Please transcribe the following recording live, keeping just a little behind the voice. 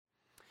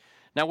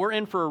Now, we're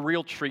in for a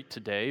real treat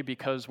today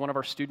because one of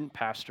our student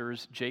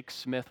pastors, Jake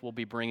Smith, will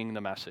be bringing the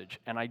message.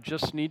 And I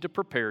just need to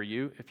prepare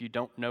you, if you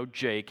don't know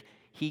Jake,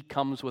 he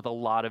comes with a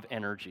lot of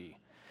energy.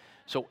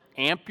 So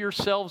amp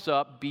yourselves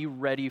up, be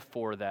ready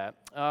for that.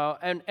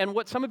 And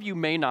what some of you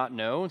may not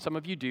know, and some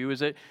of you do, is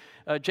that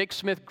Jake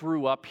Smith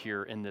grew up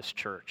here in this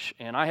church.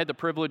 And I had the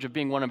privilege of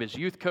being one of his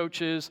youth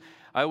coaches.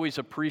 I always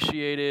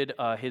appreciated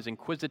his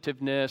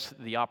inquisitiveness,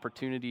 the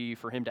opportunity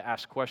for him to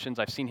ask questions.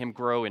 I've seen him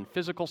grow in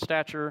physical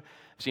stature.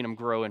 I've seen him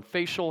grow in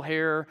facial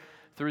hair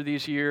through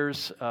these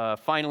years,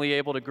 finally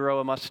able to grow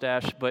a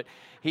mustache. But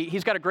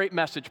he's got a great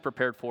message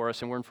prepared for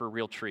us, and we're in for a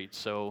real treat.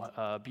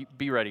 So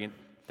be ready. And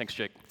thanks,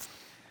 Jake.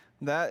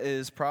 That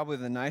is probably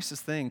the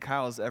nicest thing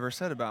Kyle has ever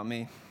said about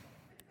me.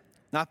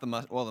 Not the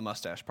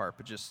mustache part,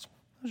 but it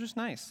was just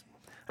nice.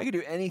 I could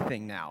do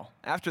anything now.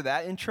 After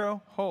that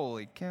intro,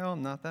 holy cow,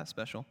 I'm not that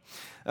special.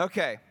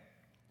 Okay,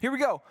 here we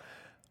go.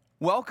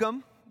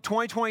 Welcome,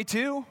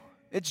 2022.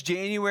 It's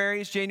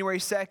January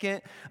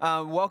 2nd.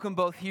 Welcome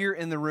both here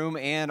in the room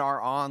and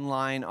our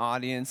online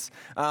audience.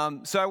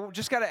 So I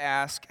just got to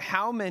ask,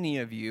 how many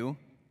of you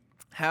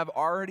have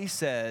already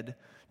said,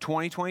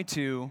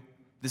 2022,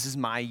 this is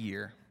my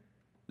year?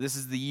 This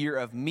is the year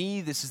of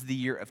me. This is the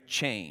year of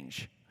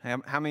change.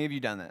 How many of you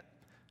done that?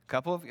 A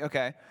couple of you?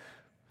 Okay.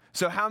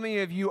 So how many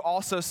of you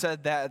also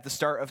said that at the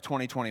start of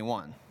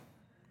 2021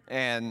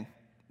 and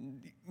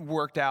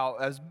worked out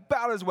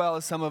about as well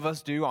as some of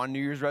us do on New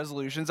Year's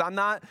resolutions? I'm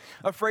not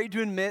afraid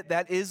to admit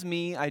that is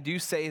me. I do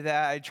say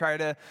that. I try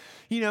to,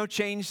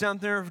 change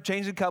something or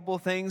change a couple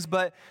of things.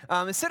 But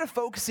instead of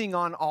focusing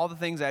on all the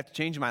things I have to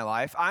change in my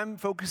life, I'm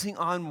focusing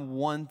on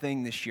one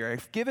thing this year.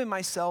 I've given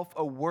myself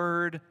a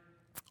word,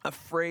 a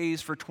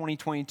phrase for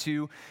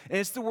 2022, and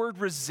it's the word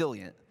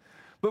resilient.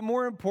 But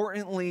more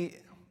importantly,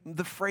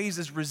 the phrase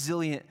is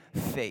resilient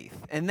faith.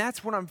 And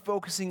that's what I'm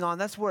focusing on.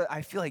 That's what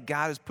I feel like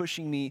God is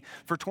pushing me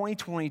for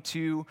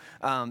 2022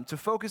 to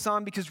focus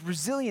on, because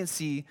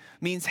resiliency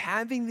means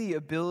having the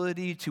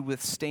ability to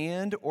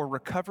withstand or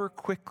recover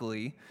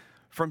quickly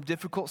from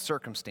difficult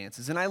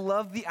circumstances. And I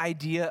love the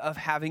idea of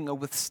having a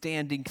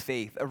withstanding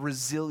faith, a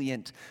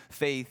resilient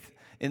faith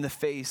in the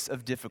face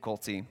of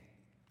difficulty.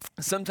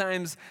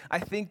 Sometimes I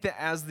think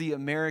that as the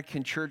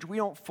American church, we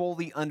don't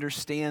fully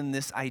understand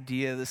this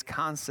idea, this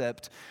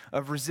concept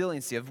of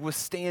resiliency, of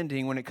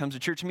withstanding when it comes to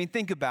church. I mean,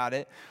 think about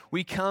it.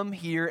 We come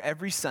here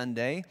every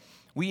Sunday.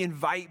 We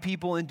invite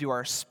people into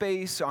our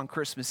space on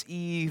Christmas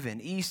Eve and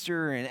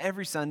Easter and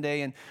every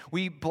Sunday, and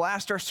we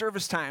blast our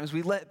service times.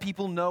 We let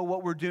people know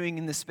what we're doing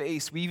in the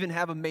space. We even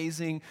have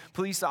amazing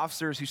police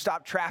officers who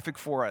stop traffic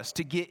for us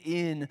to get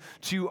in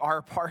to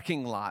our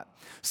parking lot.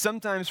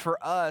 Sometimes for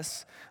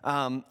us,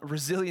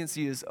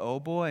 resiliency is, oh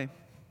boy,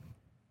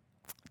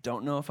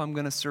 don't know if I'm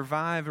going to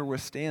survive or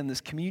withstand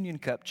this communion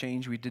cup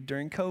change we did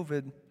during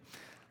COVID.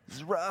 This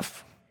is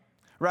rough.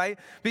 Right?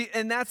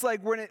 And that's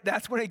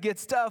when it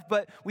gets tough,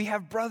 but we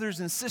have brothers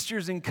and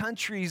sisters in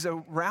countries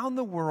around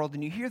the world,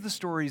 and you hear the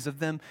stories of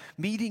them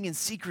meeting in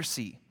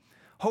secrecy,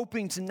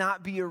 hoping to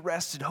not be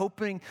arrested,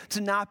 hoping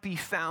to not be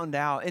found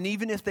out. And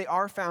even if they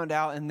are found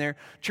out and their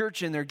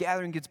church and their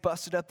gathering gets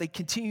busted up, they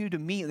continue to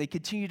meet, they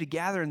continue to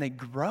gather, and they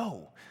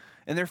grow.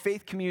 And their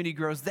faith community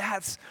grows.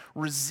 That's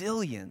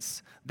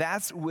resilience.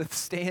 That's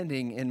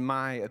withstanding, in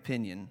my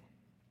opinion.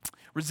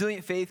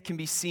 Resilient faith can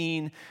be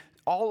seen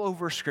all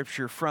over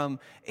Scripture, from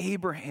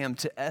Abraham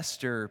to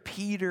Esther,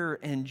 Peter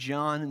and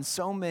John, and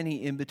so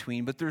many in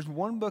between. But there's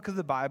one book of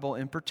the Bible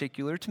in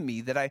particular to me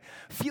that I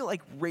feel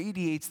like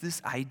radiates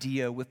this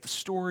idea with the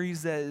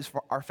stories that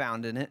are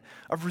found in it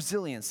of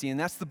resiliency, and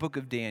that's the book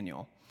of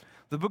Daniel.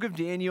 The book of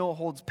Daniel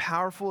holds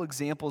powerful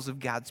examples of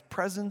God's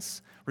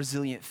presence,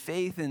 resilient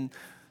faith, and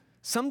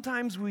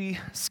sometimes we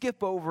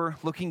skip over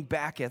looking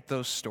back at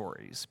those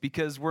stories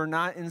because we're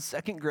not in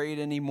second grade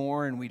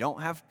anymore and we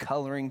don't have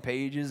coloring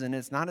pages, and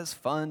it's not as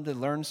fun to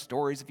learn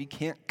stories if you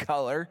can't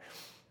color.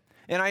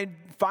 And I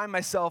find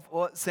myself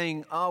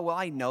saying, oh, well,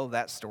 I know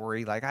that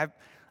story. Like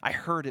I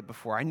heard it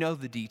before. I know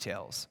the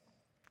details.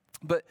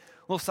 But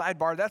little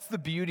sidebar, that's the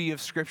beauty of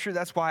Scripture.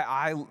 That's why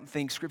I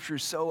think Scripture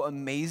is so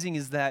amazing,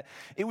 is that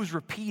it was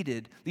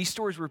repeated. These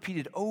stories were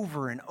repeated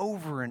over and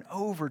over and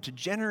over to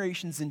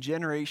generations and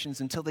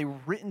generations until they were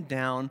written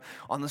down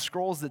on the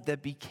scrolls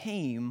that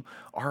became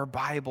our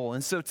Bible.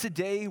 And so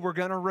today we're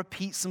going to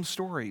repeat some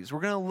stories.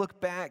 We're going to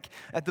look back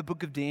at the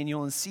book of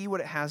Daniel and see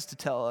what it has to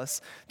tell us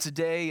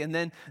today. And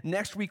then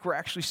next week we're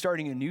actually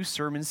starting a new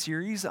sermon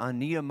series on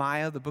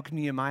Nehemiah, the book of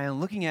Nehemiah,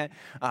 and looking at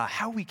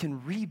how we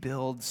can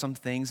rebuild some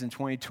things in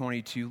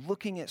 2022,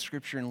 looking at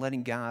Scripture and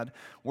letting God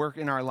work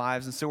in our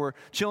lives. And so we're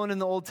chilling in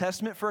the Old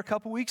Testament for a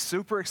couple weeks,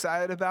 super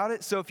excited about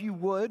it. So if you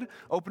would,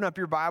 open up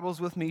your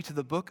Bibles with me to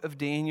the book of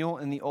Daniel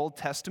in the Old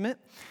Testament.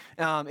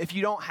 If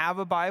you don't have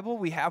a Bible,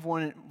 we have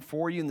one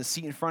for you in the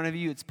seat in front of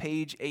you. It's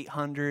page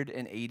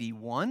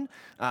 881.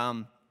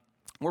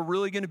 We're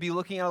really going to be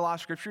looking at a lot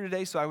of Scripture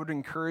today, so I would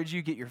encourage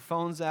you, get your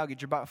phones out,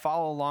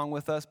 follow along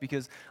with us,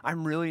 because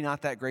I'm really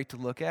not that great to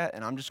look at,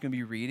 and I'm just going to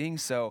be reading,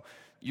 so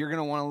you're going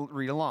to want to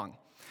read along.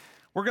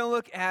 We're going to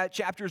look at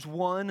chapters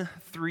 1,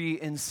 3,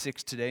 and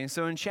 6 today. And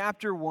so in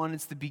chapter 1,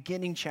 it's the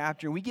beginning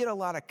chapter. We get a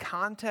lot of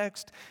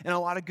context and a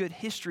lot of good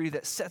history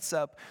that sets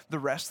up the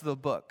rest of the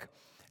book.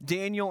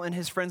 Daniel and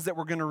his friends that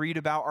we're going to read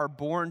about are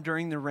born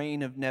during the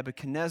reign of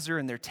Nebuchadnezzar,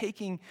 and they're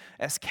taken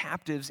as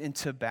captives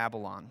into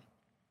Babylon.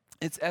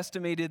 It's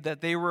estimated that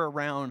they were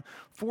around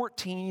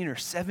 14 or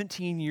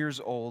 17 years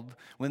old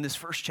when this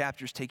first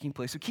chapter is taking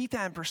place. So keep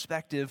that in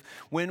perspective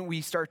when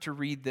we start to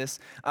read this.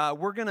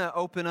 We're going to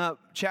open up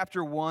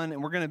chapter 1,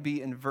 and we're going to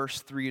be in verse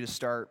 3 to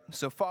start.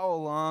 So follow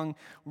along,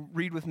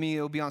 read with me.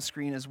 It'll be on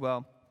screen as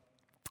well.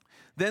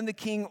 Then the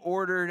king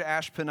ordered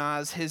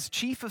Ashpenaz, his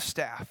chief of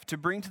staff, to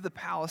bring to the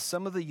palace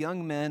some of the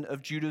young men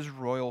of Judah's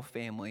royal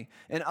family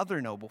and other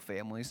noble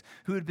families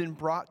who had been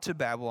brought to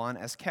Babylon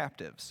as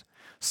captives.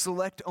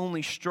 Select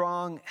only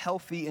strong,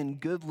 healthy, and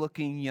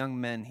good-looking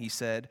young men, he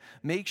said.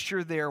 Make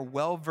sure they are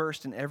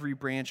well-versed in every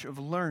branch of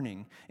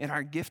learning and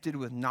are gifted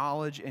with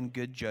knowledge and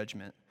good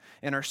judgment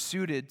and are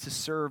suited to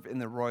serve in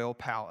the royal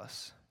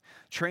palace.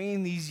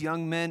 Train these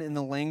young men in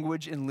the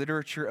language and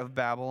literature of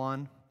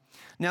Babylon.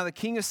 Now the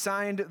king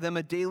assigned them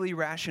a daily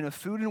ration of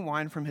food and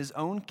wine from his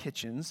own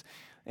kitchens,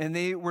 and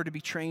they were to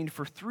be trained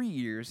for 3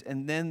 years,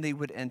 and then they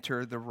would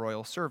enter the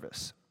royal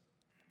service.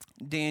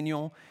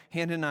 Daniel,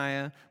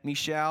 Hananiah,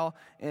 Mishael,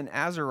 and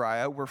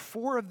Azariah were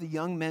 4 of the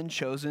young men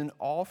chosen,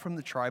 all from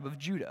the tribe of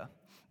Judah.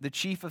 The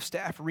chief of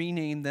staff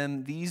renamed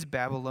them these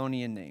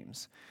Babylonian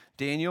names.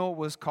 Daniel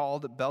was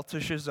called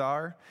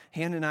Belteshazzar,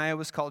 Hananiah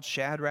was called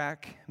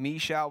Shadrach,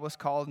 Mishael was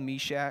called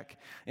Meshach,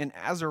 and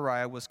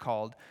Azariah was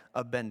called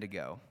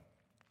Abednego.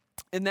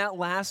 In that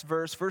last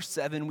verse, verse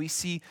 7, we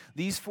see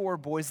these 4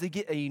 boys, they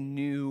get a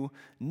new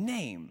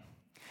name.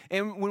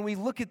 And when we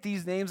look at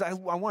these names, I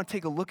want to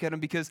take a look at them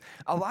because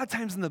a lot of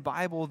times in the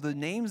Bible, the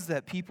names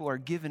that people are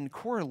given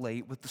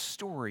correlate with the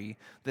story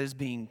that is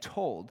being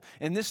told.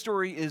 And this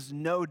story is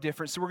no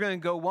different. So we're going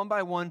to go one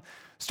by one,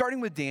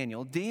 starting with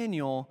Daniel.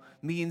 Daniel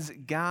means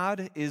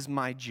God is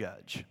my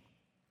judge.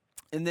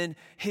 And then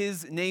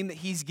his name that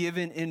he's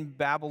given in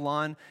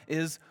Babylon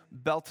is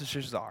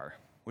Belteshazzar,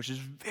 which is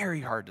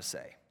very hard to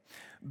say.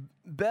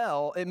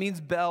 Bel, it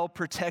means Bel,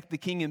 protect the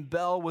king, and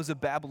Bel was a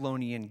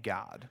Babylonian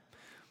god.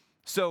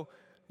 So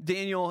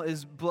Daniel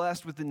is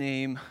blessed with the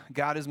name,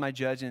 God is my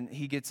judge, and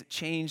he gets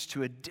changed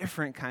to a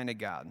different kind of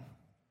God.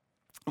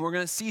 And we're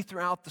going to see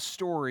throughout the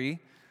story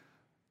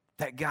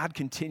that God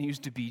continues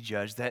to be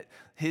judge, that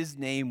his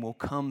name will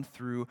come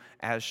through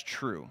as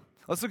true.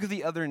 Let's look at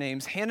the other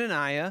names.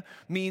 Hananiah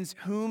means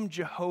whom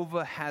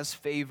Jehovah has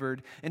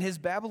favored, and his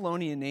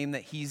Babylonian name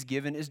that he's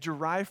given is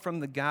derived from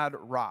the god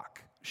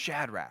Rock,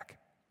 Shadrach.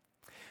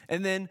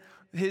 And then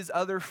his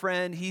other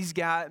friend, he's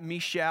got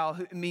Mishael,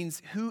 who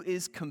means who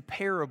is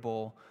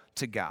comparable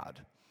to God.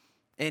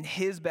 And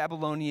his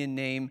Babylonian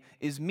name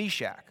is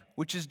Meshach,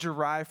 which is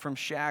derived from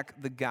Shak,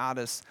 the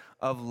goddess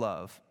of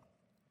love.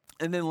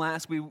 And then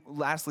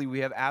lastly, we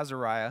have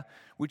Azariah,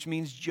 which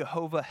means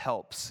Jehovah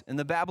helps. And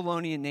the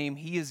Babylonian name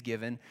he is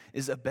given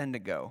is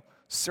Abednego,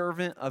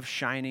 servant of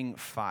shining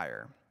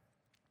fire.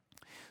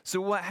 So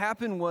what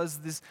happened was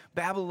this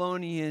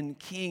Babylonian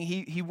king,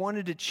 he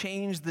wanted to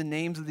change the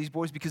names of these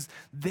boys because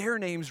their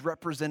names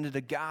represented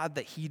a God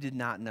that he did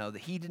not know,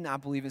 that he did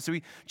not believe in. So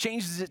he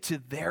changes it to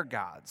their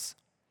gods,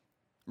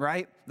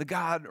 right? The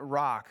god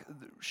Rock,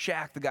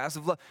 Shak, the goddess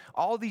of love.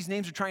 All these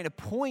names are trying to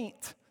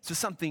point to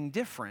something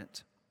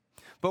different.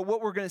 But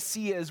what we're going to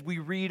see as we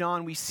read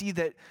on, we see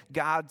that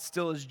God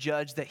still is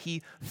judge, that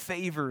he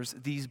favors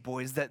these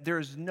boys, that there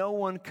is no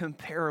one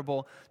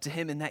comparable to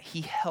him, and that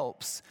he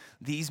helps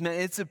these men.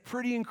 It's a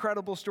pretty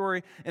incredible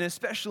story, and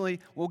especially,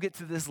 we'll get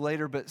to this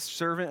later, but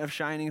servant of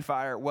shining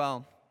fire,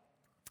 well,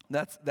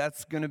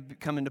 that's going to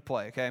come into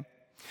play, okay?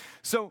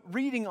 So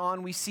reading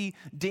on, we see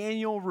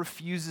Daniel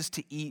refuses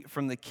to eat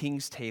from the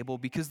king's table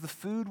because the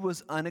food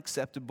was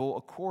unacceptable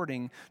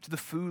according to the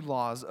food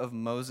laws of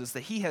Moses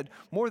that he had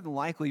more than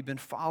likely been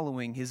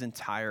following his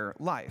entire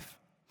life.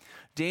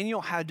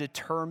 Daniel had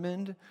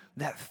determined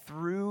that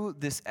through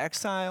this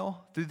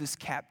exile, through this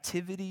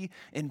captivity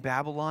in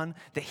Babylon,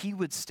 that he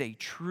would stay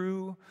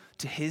true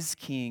to his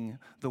king,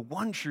 the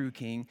one true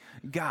king,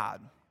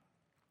 God.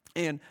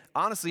 And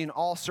honestly, in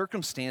all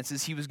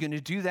circumstances, he was going to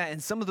do that.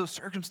 And some of those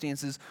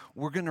circumstances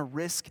were going to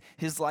risk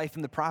his life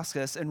in the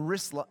process and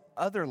risk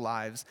other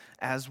lives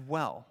as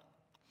well.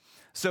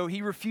 So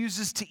he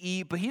refuses to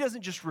eat, but he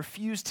doesn't just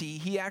refuse to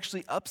eat. He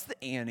actually ups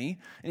the ante,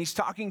 and he's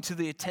talking to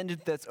the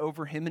attendant that's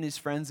over him and his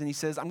friends, and he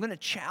says, I'm going to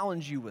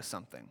challenge you with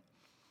something.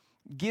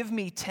 Give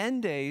me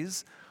 10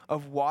 days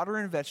of water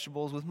and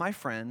vegetables with my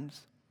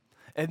friends,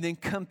 and then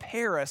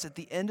compare us at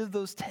the end of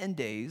those 10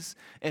 days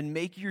and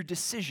make your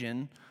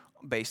decision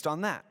based on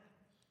that.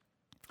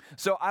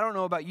 So I don't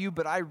know about you,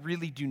 but I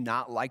really do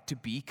not like to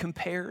be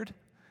compared,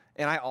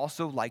 and I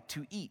also like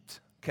to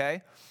eat,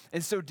 okay?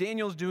 And so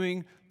Daniel's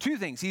doing 2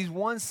 things. He's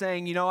one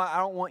saying, you know, I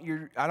don't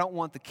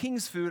want the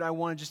king's food. I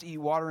want to just eat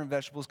water and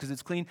vegetables because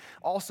it's clean.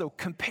 Also,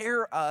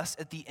 compare us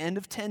at the end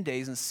of 10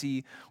 days and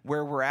see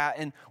where we're at.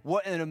 And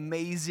what an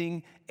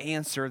amazing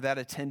answer that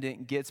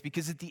attendant gets,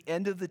 because at the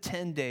end of the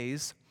 10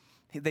 days,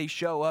 They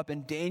show up,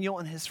 and Daniel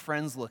and his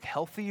friends look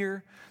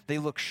healthier. They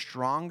look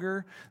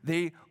stronger.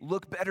 They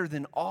look better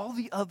than all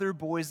the other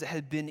boys that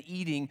had been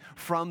eating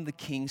from the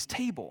king's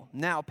table.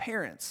 Now,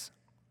 parents,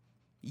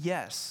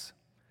 yes,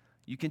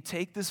 you can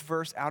take this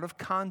verse out of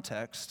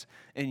context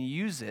and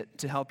use it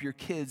to help your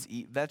kids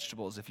eat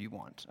vegetables if you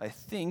want. I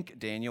think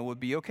Daniel would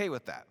be okay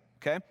with that,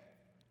 okay?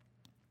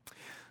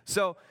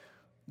 So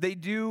they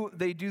do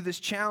this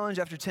challenge.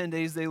 After 10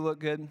 days, they look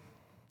good.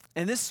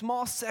 And this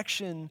small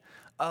section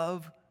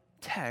of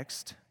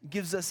text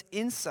gives us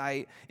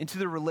insight into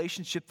the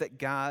relationship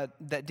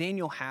that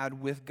Daniel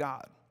had with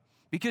God.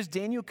 Because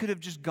Daniel could have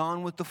just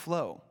gone with the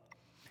flow.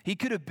 He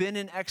could have been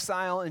in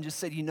exile and just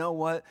said, you know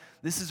what,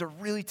 this is a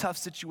really tough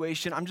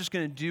situation. I'm just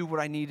going to do what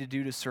I need to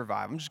do to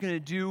survive. I'm just going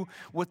to do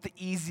what the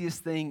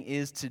easiest thing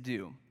is to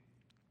do.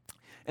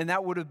 And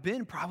that would have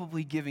been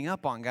probably giving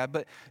up on God.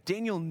 But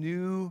Daniel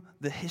knew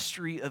the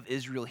history of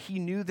Israel. He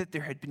knew that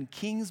there had been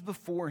kings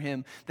before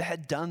him that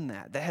had done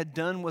that had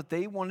done what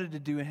they wanted to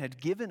do and had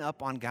given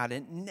up on God,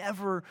 and it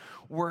never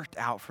worked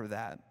out for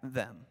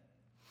them.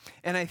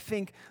 And I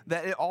think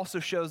that it also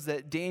shows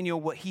that Daniel,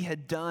 what he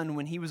had done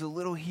when he was a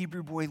little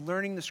Hebrew boy,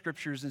 learning the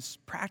scriptures and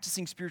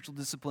practicing spiritual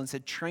disciplines,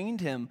 had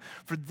trained him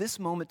for this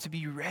moment to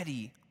be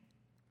ready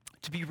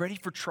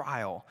for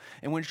trial.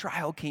 And when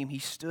trial came, he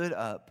stood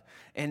up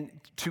and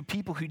to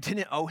people who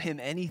didn't owe him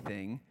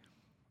anything,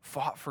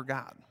 fought for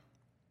God.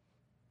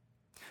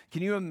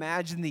 Can you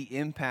imagine the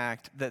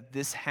impact that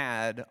this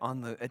had on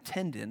the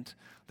attendant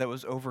that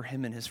was over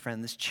him and his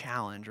friend, this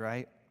challenge,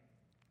 right?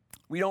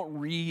 We don't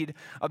read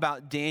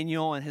about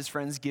Daniel and his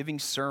friends giving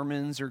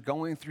sermons or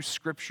going through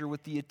scripture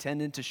with the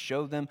attendant to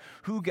show them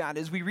who God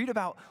is. We read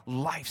about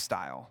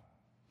lifestyle.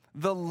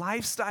 The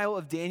lifestyle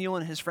of Daniel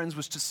and his friends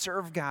was to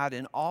serve God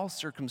in all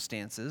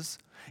circumstances,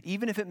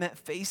 even if it meant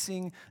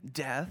facing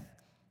death.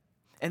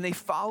 And they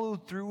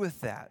followed through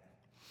with that.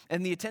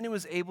 And the attendant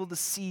was able to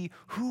see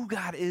who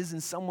God is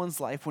in someone's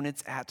life when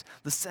it's at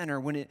the center,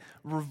 when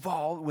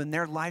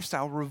their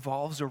lifestyle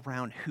revolves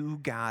around who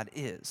God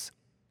is.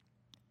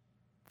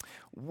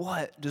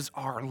 What does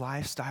our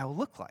lifestyle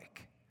look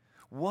like?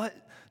 What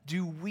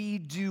do we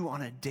do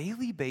on a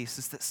daily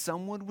basis that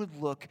someone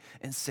would look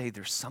and say,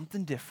 there's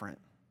something different,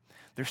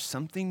 there's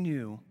something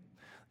new?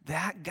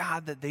 That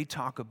God that they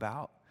talk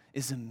about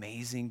is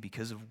amazing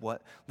because of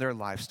what their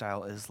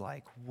lifestyle is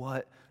like.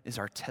 What is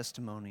our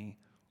testimony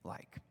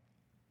like?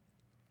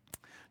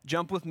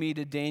 Jump with me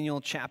to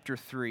Daniel chapter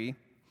 3.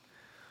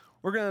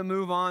 We're going to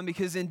move on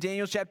because in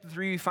Daniel chapter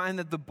 3, we find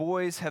that the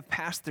boys have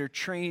passed their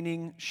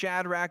training.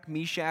 Shadrach,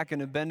 Meshach,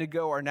 and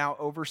Abednego are now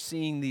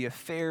overseeing the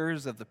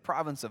affairs of the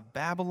province of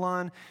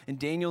Babylon, and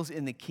Daniel's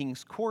in the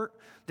king's court.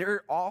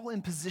 They're all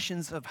in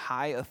positions of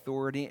high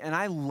authority, and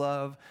I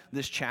love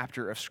this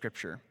chapter of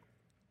Scripture.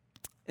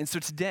 And so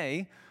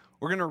today,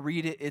 we're going to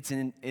read it its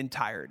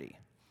entirety.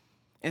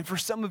 And for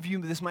some of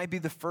you, this might be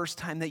the first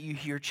time that you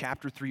hear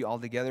chapter 3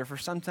 altogether. For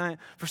some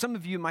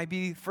of you, it might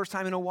be the first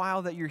time in a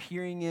while that you're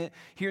hearing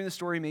the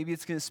story. Maybe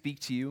it's going to speak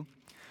to you.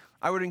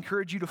 I would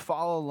encourage you to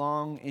follow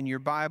along in your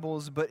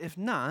Bibles, but if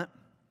not,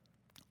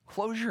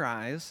 close your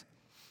eyes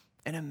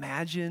and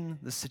imagine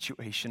the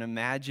situation.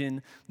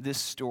 Imagine this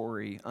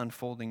story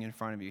unfolding in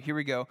front of you. Here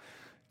we go.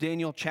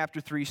 Daniel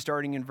chapter 3,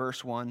 starting in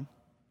verse 1.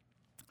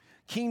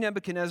 King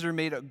Nebuchadnezzar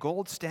made a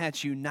gold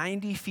statue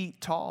 90 feet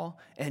tall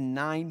and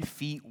 9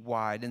 feet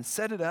wide and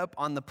set it up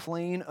on the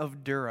plain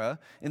of Dura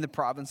in the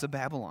province of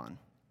Babylon.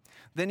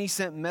 Then he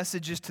sent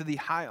messages to the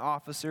high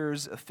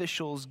officers,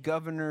 officials,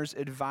 governors,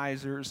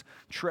 advisors,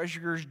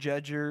 treasurers,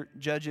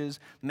 judges,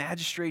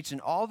 magistrates, and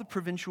all the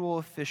provincial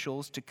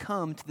officials to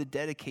come to the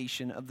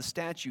dedication of the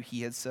statue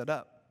he had set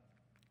up.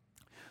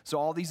 So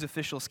all these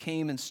officials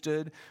came and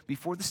stood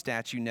before the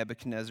statue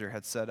Nebuchadnezzar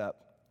had set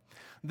up.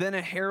 Then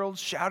a herald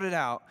shouted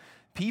out,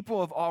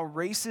 "People of all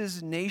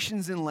races,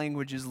 nations, and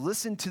languages,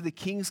 listen to the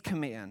king's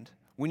command.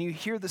 When you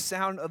hear the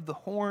sound of the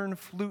horn,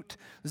 flute,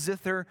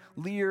 zither,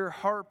 lyre,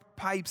 harp,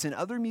 pipes, and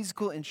other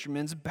musical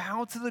instruments,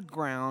 bow to the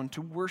ground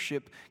to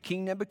worship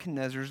King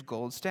Nebuchadnezzar's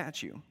gold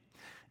statue.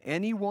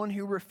 Anyone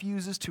who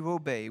refuses to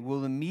obey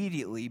will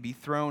immediately be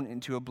thrown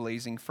into a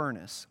blazing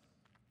furnace."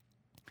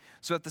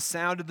 So at the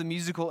sound of the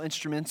musical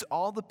instruments,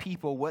 all the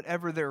people,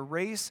 whatever their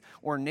race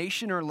or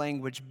nation or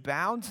language,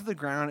 bowed to the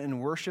ground and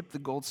worshiped the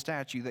gold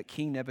statue that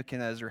King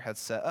Nebuchadnezzar had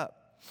set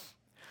up.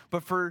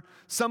 But for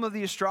some of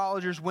the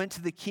astrologers went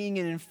to the king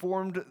and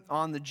informed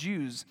on the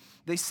Jews.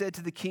 They said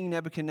to the king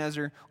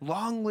Nebuchadnezzar,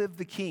 "Long live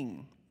the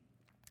king.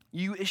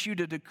 You issued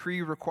a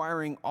decree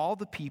requiring all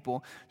the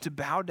people to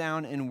bow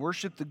down and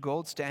worship the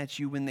gold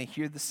statue when they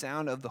hear the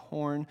sound of the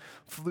horn,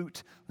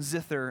 flute,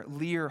 zither,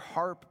 lyre,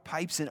 harp,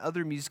 pipes, and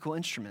other musical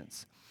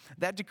instruments.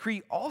 That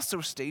decree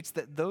also states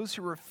that those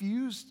who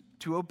refuse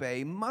to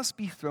obey must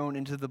be thrown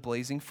into the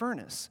blazing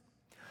furnace.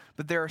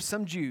 But there are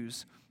some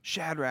Jews,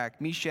 Shadrach,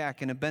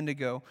 Meshach, and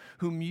Abednego,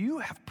 whom you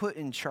have put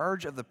in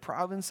charge of the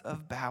province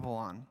of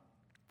Babylon.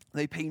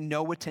 They pay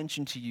no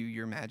attention to you,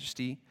 your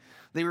majesty.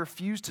 They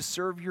refuse to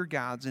serve your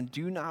gods and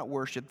do not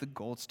worship the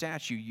gold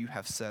statue you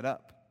have set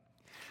up."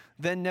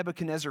 Then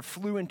Nebuchadnezzar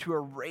flew into a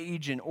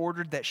rage and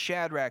ordered that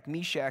Shadrach,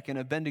 Meshach, and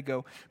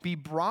Abednego be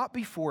brought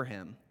before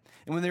him.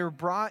 And when they were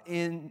brought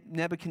in,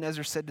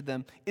 Nebuchadnezzar said to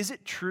them, "Is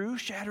it true,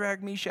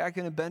 Shadrach, Meshach,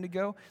 and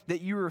Abednego,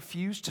 that you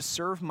refuse to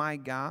serve my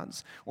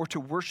gods or to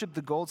worship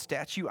the gold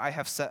statue I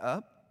have set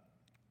up?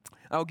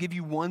 I will give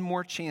you one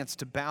more chance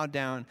to bow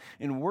down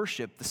and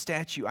worship the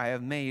statue I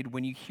have made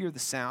when you hear the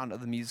sound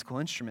of the musical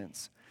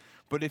instruments.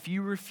 But if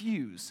you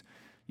refuse,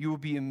 you will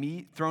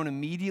be thrown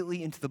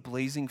immediately into the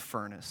blazing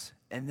furnace.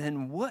 And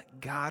then what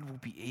God will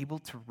be able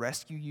to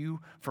rescue you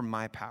from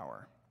my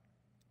power?"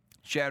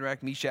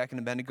 Shadrach, Meshach, and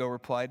Abednego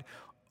replied,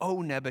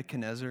 "O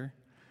Nebuchadnezzar,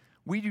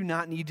 we do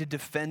not need to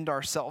defend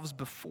ourselves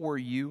before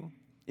you.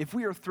 If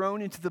we are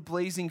thrown into the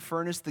blazing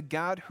furnace, the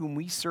God whom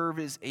we serve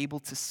is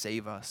able to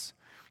save us.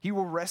 He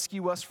will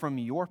rescue us from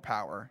your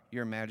power,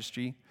 your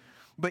majesty.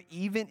 But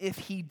even if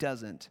he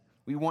doesn't,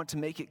 we want to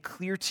make it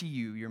clear to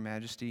you, your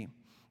majesty,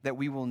 that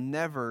we will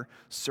never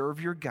serve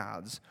your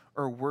gods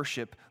or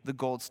worship the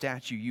gold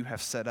statue you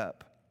have set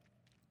up."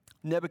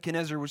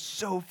 Nebuchadnezzar was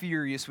so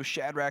furious with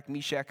Shadrach,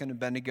 Meshach, and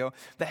Abednego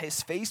that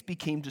his face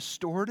became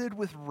distorted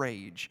with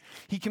rage.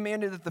 He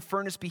commanded that the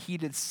furnace be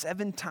heated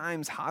 7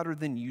 times hotter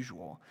than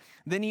usual.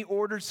 Then he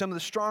ordered some of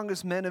the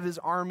strongest men of his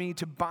army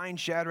to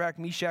bind Shadrach,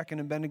 Meshach, and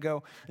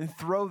Abednego and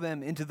throw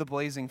them into the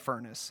blazing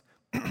furnace.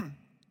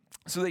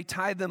 So they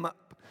tied them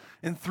up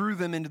and threw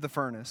them into the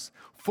furnace,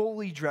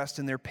 fully dressed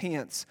in their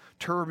pants,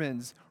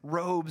 turbans,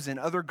 robes, and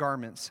other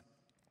garments.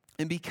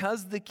 And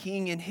because the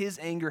king in his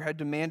anger had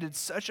demanded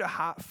such a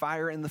hot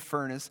fire in the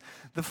furnace,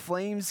 the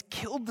flames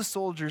killed the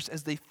soldiers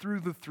as they threw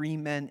the 3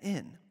 men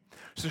in.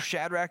 So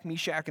Shadrach,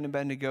 Meshach, and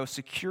Abednego,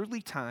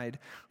 securely tied,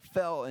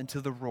 fell into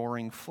the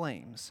roaring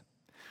flames.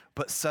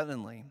 But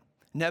suddenly,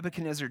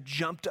 Nebuchadnezzar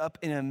jumped up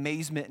in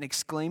amazement and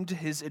exclaimed to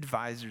his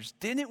advisors,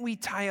 "Didn't we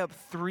tie up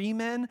 3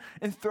 men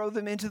and throw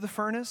them into the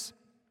furnace?"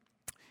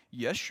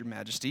 "Yes, your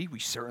majesty, we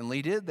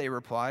certainly did," they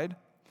replied.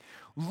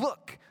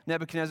 "Look,"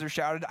 Nebuchadnezzar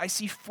shouted, "I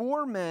see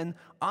 4 men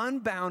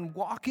unbound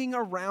walking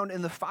around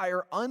in the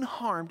fire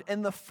unharmed,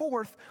 and the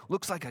 4th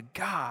looks like a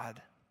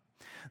god."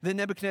 Then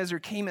Nebuchadnezzar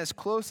came as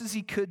close as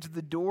he could to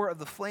the door of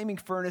the flaming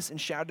furnace and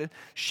shouted,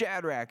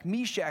 "Shadrach,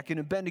 Meshach, and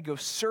Abednego,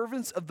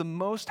 servants of the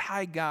Most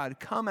High God,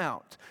 come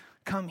out,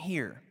 come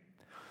here."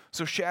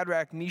 So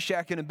Shadrach,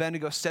 Meshach, and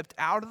Abednego stepped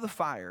out of the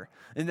fire,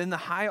 and then the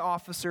high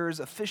officers,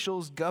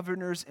 officials,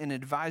 governors, and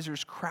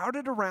advisors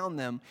crowded around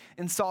them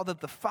and saw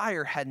that the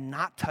fire had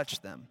not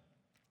touched them.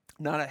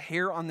 Not a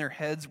hair on their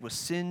heads was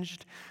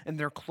singed, and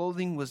their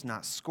clothing was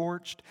not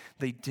scorched.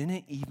 They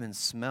didn't even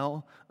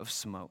smell of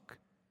smoke.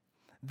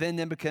 Then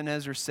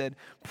Nebuchadnezzar said,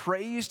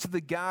 "Praise to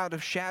the God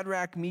of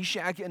Shadrach,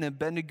 Meshach, and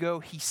Abednego.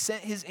 He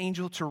sent his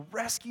angel to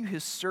rescue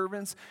his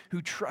servants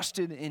who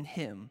trusted in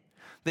him.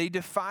 They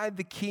defied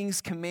the king's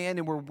command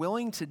and were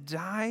willing to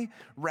die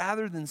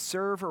rather than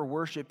serve or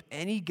worship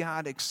any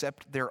god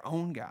except their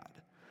own God.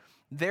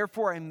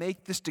 Therefore, I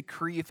make this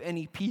decree: if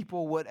any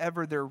people,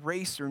 whatever their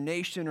race or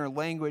nation or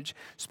language,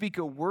 speak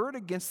a word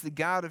against the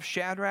God of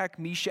Shadrach,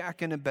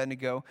 Meshach, and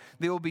Abednego,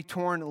 they will be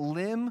torn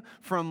limb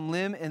from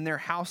limb, and their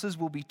houses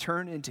will be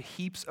turned into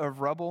heaps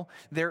of rubble.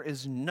 There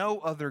is no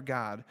other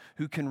God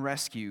who can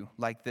rescue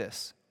like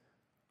this."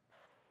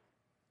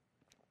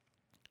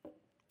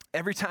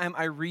 Every time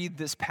I read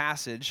this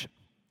passage,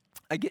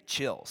 I get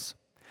chills.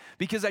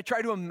 Because I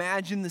try to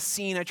imagine the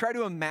scene. I try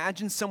to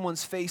imagine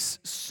someone's face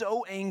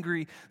so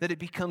angry that it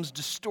becomes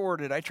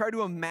distorted. I try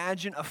to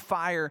imagine a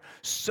fire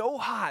so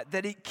hot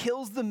that it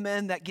kills the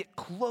men that get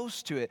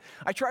close to it.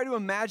 I try to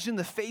imagine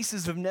the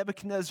faces of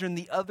Nebuchadnezzar and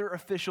the other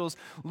officials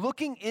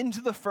looking into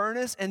the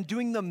furnace and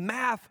doing the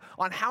math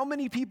on how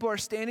many people are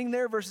standing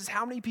there versus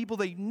how many people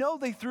they know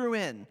they threw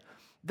in.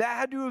 That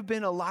had to have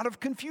been a lot of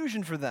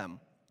confusion for them.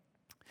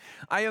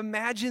 I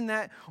imagine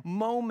that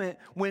moment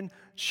when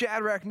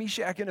Shadrach,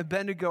 Meshach, and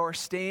Abednego are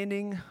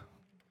standing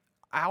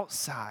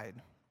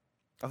outside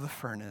of the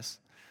furnace,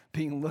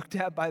 being looked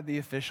at by the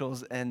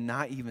officials and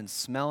not even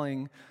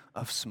smelling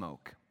of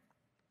smoke.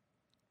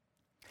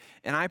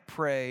 And I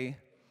pray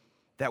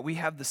that we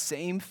have the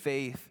same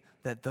faith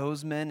that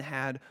those men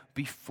had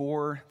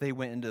before they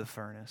went into the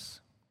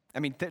furnace. I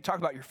mean, talk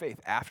about your faith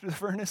after the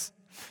furnace.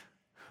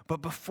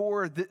 But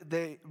before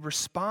they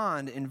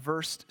respond in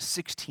verse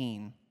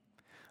 16,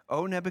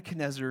 "O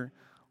Nebuchadnezzar,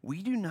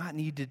 we do not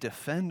need to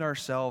defend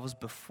ourselves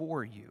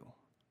before you.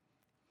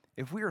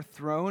 If we are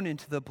thrown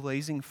into the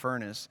blazing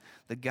furnace,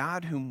 the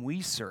God whom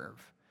we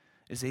serve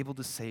is able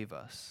to save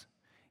us.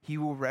 He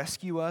will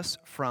rescue us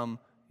from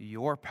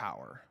your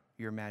power,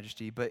 your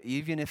majesty. But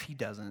even if he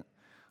doesn't,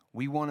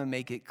 we want to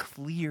make it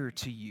clear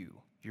to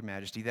you, your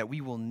majesty, that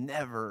we will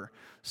never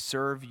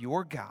serve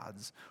your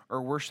gods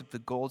or worship the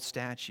gold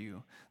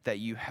statue that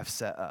you have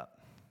set up."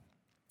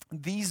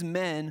 These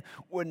men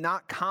would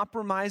not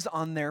compromise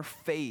on their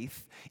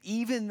faith,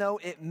 even though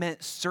it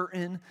meant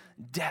certain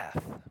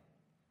death.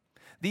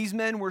 These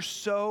men were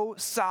so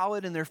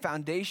solid in their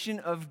foundation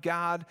of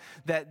God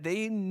that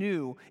they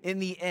knew in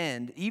the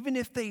end, even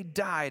if they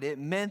died, it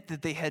meant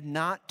that they had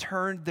not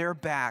turned their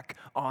back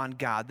on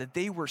God, that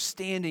they were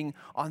standing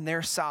on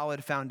their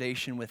solid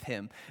foundation with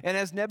him. And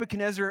as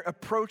Nebuchadnezzar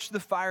approached the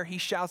fire, he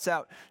shouts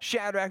out,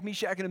 Shadrach,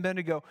 Meshach, and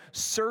Abednego,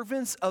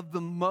 servants of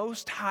the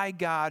Most High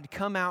God,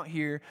 come out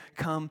here,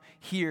 come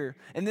here.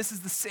 And this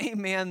is the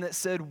same man that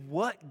said,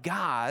 what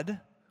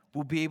God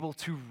will be able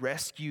to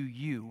rescue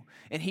you?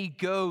 And he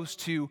goes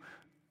to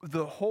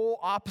the whole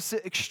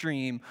opposite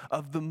extreme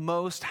of the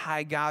Most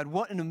High God.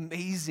 What an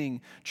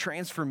amazing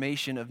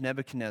transformation of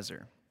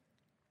Nebuchadnezzar.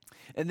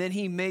 And then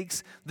he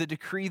makes the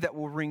decree that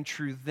will ring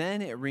true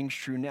then, it rings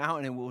true now,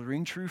 and it will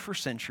ring true for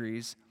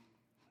centuries.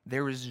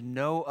 There is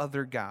no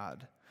other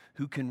God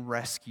who can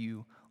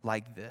rescue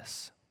like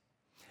this.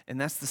 And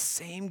that's the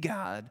same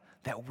God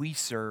that we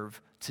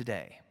serve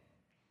today.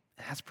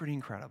 And that's pretty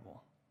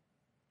incredible.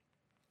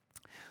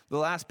 The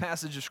last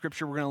passage of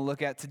scripture we're going to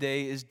look at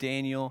today is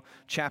Daniel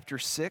chapter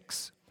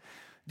 6.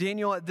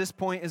 Daniel at this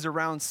point is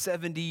around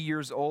 70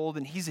 years old,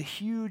 and he's a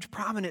huge,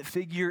 prominent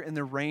figure in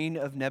the reign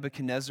of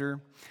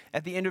Nebuchadnezzar.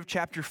 At the end of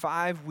chapter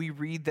 5, we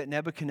read that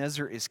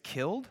Nebuchadnezzar is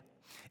killed,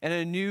 and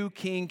a new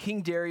king,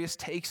 King Darius,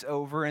 takes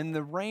over, and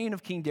the reign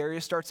of King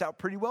Darius starts out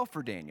pretty well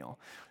for Daniel.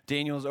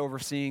 Daniel's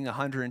overseeing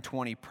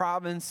 120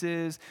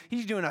 provinces.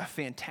 He's doing a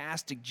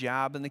fantastic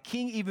job, and the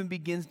king even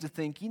begins to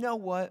think, you know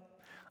what?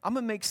 I'm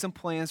going to make some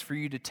plans for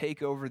you to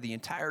take over the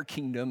entire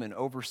kingdom and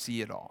oversee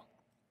it all.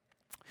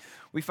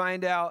 We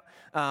find out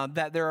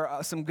that there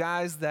are some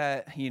guys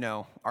that,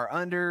 are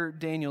under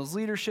Daniel's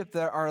leadership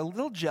that are a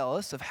little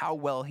jealous of how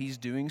well he's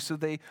doing, so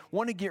they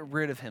want to get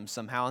rid of him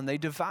somehow, and they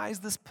devise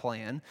this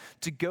plan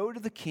to go to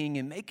the king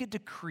and make a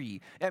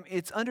decree.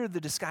 It's under the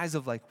disguise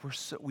of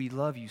we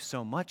love you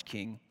so much,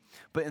 king.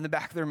 But in the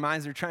back of their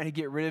minds, they're trying to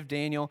get rid of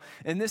Daniel.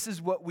 And this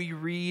is what we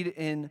read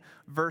in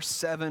verse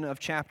 7 of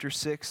chapter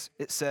 6.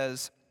 It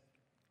says,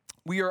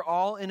 we are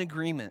all in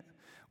agreement,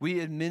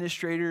 we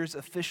administrators,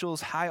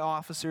 officials, high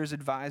officers,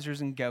 advisors,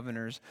 and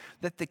governors,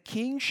 that the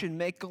king should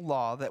make a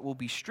law that will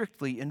be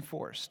strictly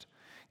enforced.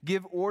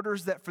 Give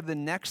orders that for the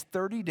next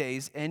 30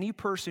 days, any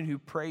person who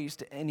prays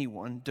to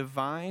anyone,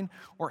 divine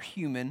or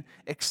human,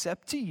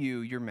 except to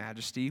you, your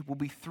majesty, will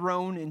be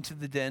thrown into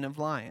the den of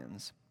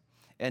lions.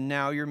 And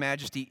now, your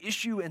majesty,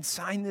 issue and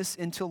sign this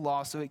into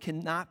law so it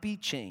cannot be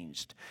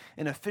changed,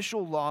 an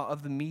official law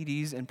of the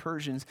Medes and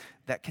Persians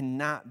that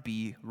cannot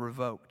be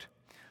revoked.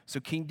 So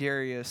King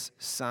Darius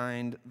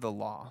signed the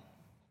law.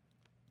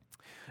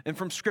 And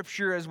from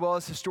scripture as well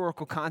as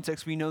historical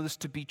context, we know this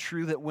to be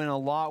true, that when a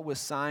law was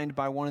signed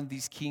by one of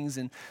these kings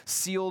and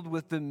sealed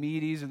with the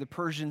Medes or the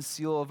Persian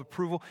seal of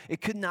approval,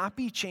 it could not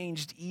be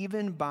changed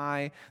even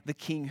by the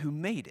king who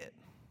made it.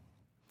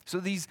 So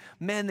these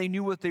men, they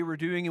knew what they were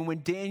doing. And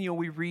when Daniel,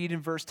 we read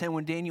in verse 10,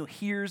 when Daniel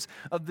hears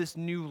of this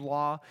new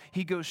law,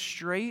 he goes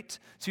straight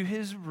to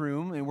his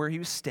room and where he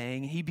was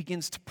staying. And he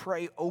begins to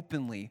pray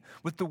openly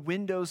with the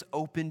windows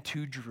open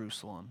to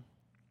Jerusalem.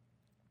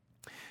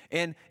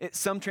 And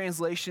some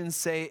translations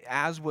say,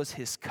 as was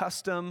his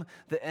custom.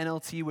 The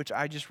NLT, which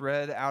I just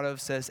read out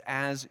of, says,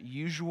 as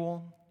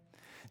usual.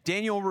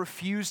 Daniel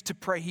refused to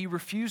pray. He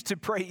refused to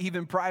pray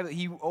even privately.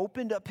 He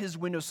opened up his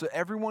window so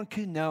everyone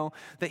could know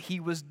that he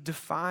was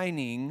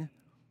defying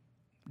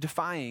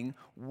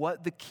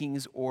what the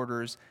king's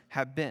orders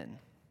have been.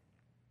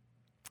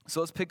 So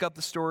let's pick up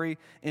the story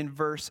in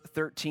verse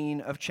 13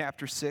 of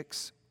chapter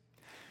 6.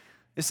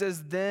 It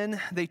says,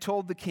 then they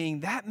told the king,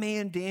 that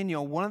man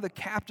Daniel, one of the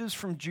captives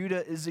from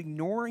Judah, is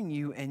ignoring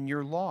you and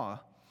your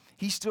law.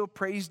 He still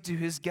prays to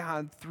his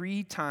God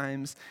 3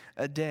 times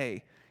a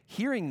day.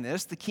 Hearing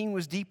this, the king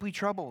was deeply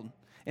troubled,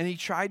 and he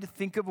tried to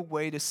think of a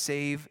way to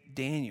save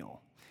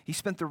Daniel. He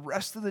spent the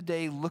rest of the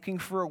day looking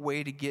for a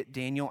way to get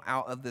Daniel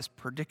out of this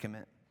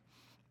predicament.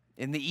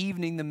 In the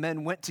evening, the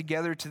men went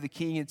together to the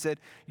king and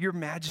said, your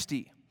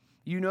majesty,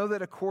 you know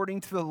that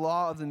according to the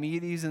law of the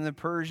Medes and the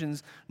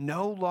Persians,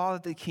 no law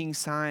that the king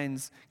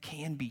signs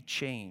can be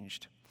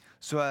changed.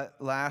 So at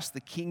last, the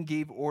king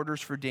gave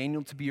orders for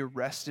Daniel to be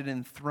arrested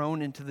and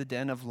thrown into the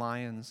den of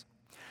lions.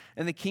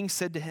 And the king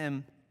said to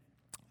him,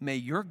 may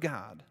your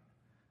God,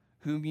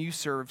 whom you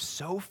serve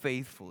so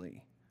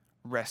faithfully,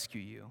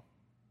 rescue you.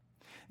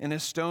 And a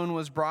stone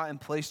was brought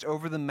and placed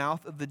over the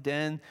mouth of the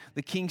den.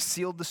 The king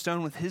sealed the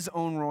stone with his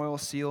own royal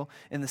seal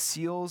and the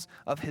seals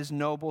of his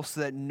nobles so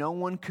that no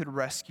one could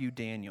rescue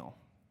Daniel.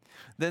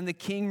 Then the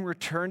king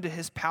returned to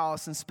his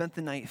palace and spent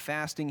the night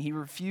fasting. He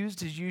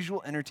refused his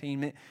usual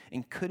entertainment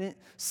and couldn't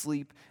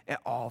sleep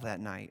at all that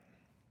night.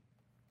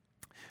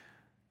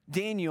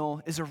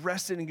 Daniel is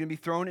arrested and going to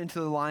be thrown into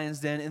the lion's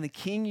den, and the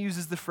king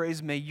uses the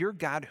phrase, may your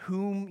God,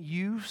 whom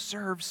you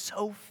serve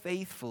so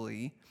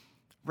faithfully,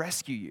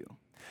 rescue you.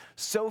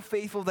 So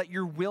faithful that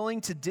you're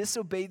willing to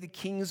disobey the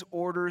king's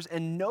orders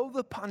and know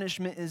the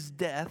punishment is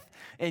death,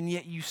 and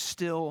yet you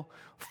still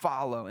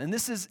follow. And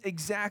this is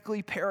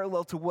exactly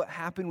parallel to what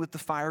happened with the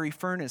fiery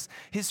furnace.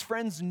 His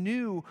friends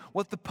knew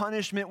what the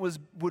punishment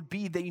would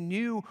be. They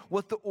knew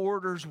what the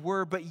orders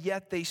were, but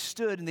yet they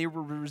stood and they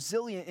were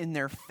resilient in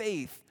their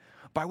faith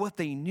by what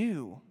they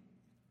knew.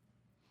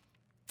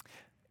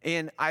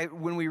 And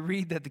when we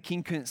read that the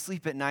king couldn't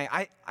sleep at night,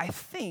 I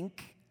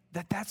think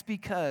that that's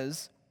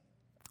because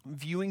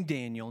viewing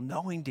Daniel,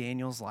 knowing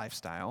Daniel's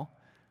lifestyle,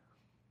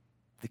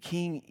 the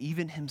king,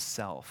 even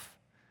himself,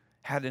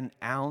 had an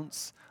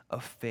ounce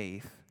of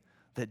faith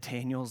that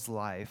Daniel's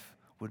life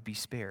would be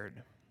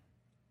spared.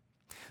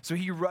 So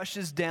he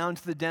rushes down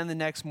to the den the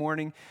next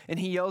morning and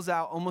he yells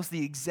out almost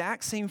the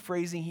exact same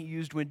phrasing he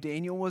used when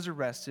Daniel was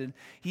arrested.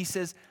 He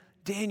says,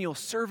 "Daniel,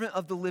 servant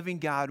of the living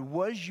God,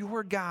 was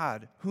your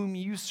God, whom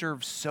you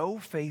serve so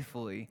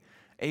faithfully,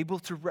 able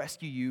to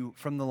rescue you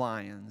from the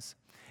lions?"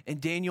 And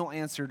Daniel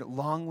answered,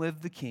 "Long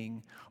live the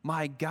king.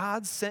 My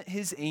God sent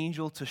his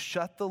angel to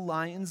shut the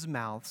lions'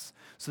 mouths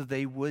so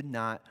they would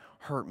not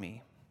hurt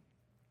me."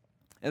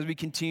 As we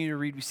continue to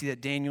read, we see that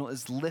Daniel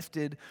is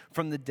lifted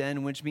from the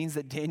den, which means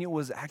that Daniel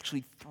was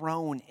actually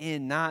thrown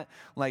in, not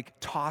like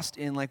tossed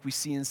in like we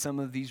see in some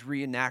of these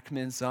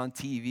reenactments on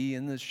TV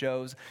and the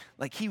shows.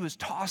 Like he was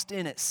tossed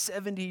in at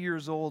 70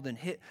 years old and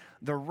hit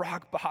the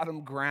rock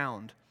bottom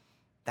ground.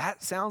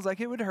 That sounds like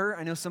it would hurt.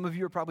 I know some of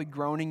you are probably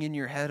groaning in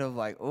your head of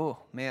like, oh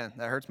man,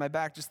 that hurts my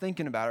back just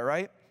thinking about it,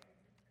 right?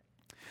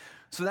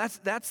 So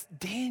that's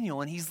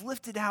Daniel, and he's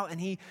lifted out,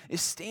 and he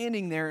is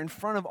standing there in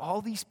front of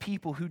all these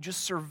people who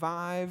just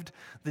survived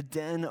the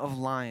den of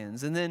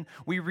lions. And then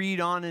we read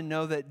on and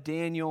know that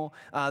Daniel,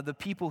 the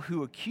people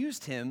who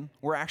accused him,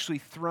 were actually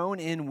thrown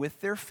in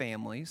with their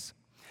families,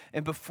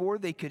 and before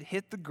they could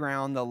hit the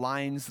ground, the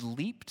lions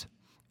leaped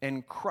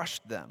and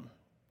crushed them,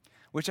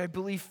 which I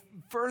believe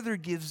further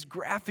gives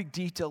graphic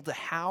detail to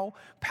how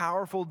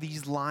powerful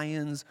these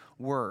lions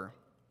were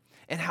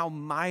and how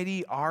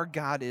mighty our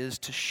God is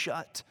to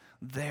shut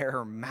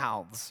their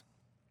mouths.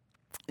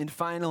 And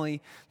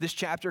finally, this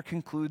chapter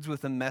concludes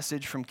with a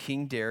message from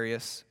King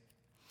Darius.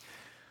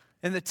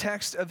 And the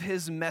text of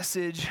his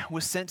message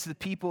was sent to the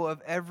people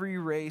of every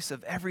race,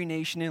 of every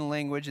nation and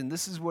language, and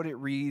this is what it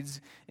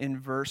reads in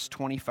verse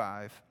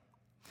 25.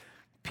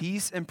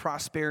 "Peace and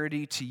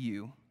prosperity to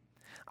you.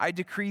 I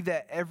decree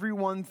that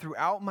everyone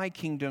throughout my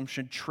kingdom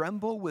should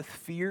tremble with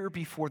fear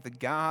before the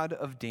God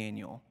of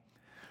Daniel.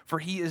 For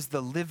he is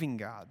the living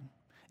God,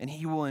 and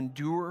he will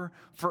endure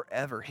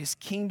forever. His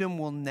kingdom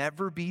will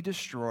never be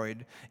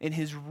destroyed, and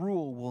his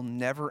rule will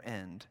never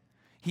end.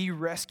 He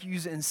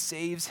rescues and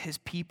saves his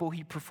people.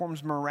 He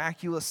performs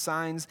miraculous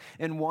signs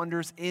and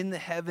wonders in the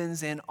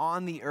heavens and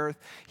on the earth.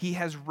 He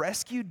has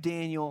rescued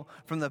Daniel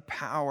from the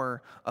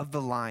power of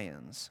the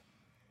lions."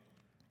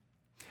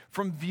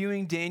 From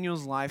viewing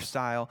Daniel's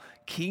lifestyle,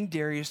 King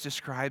Darius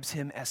describes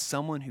him as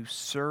someone who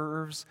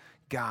serves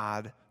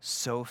God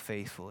so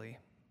faithfully.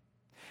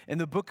 And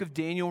the book of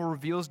Daniel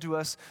reveals to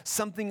us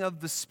something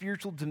of the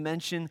spiritual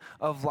dimension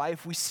of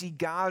life. We see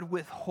God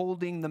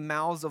withholding the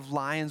mouths of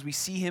lions. We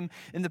see him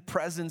in the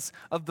presence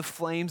of the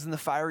flames in the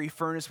fiery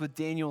furnace with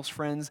Daniel's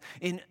friends.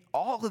 In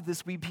all of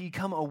this, we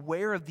become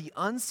aware of the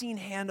unseen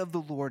hand of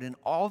the Lord in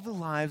all the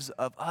lives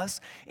of us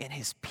and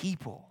his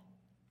people.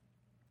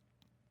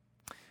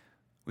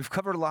 We've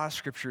covered a lot of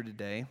scripture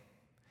today,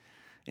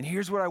 and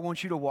here's what I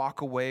want you to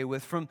walk away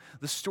with. From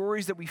the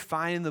stories that we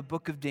find in the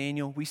book of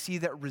Daniel, we see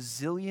that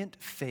resilient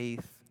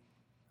faith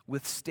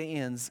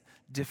withstands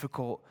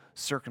difficult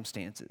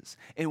circumstances.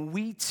 And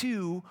we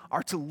too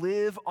are to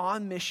live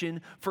on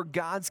mission for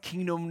God's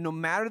kingdom no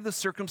matter the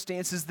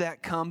circumstances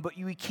that come, but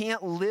we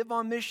can't live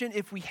on mission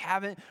if we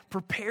haven't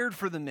prepared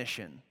for the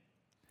mission.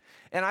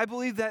 And I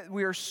believe that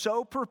we are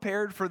so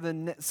prepared for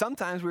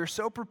sometimes we are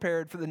so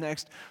prepared for the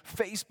next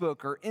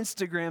Facebook or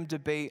Instagram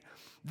debate,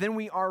 then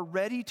we are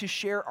ready to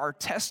share our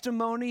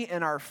testimony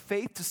and our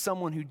faith to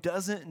someone who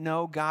doesn't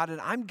know God.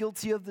 And I'm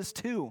guilty of this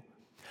too.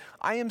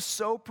 I am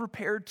so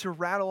prepared to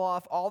rattle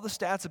off all the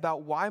stats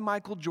about why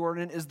Michael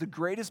Jordan is the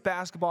greatest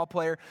basketball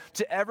player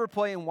to ever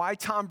play and why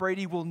Tom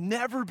Brady will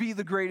never be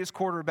the greatest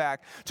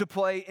quarterback to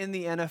play in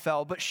the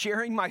NFL. But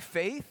sharing my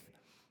faith,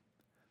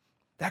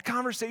 that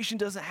conversation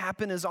doesn't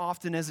happen as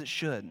often as it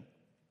should.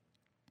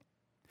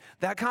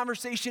 That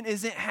conversation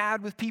isn't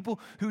had with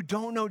people who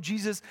don't know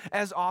Jesus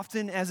as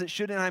often as it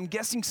should, and I'm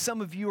guessing some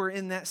of you are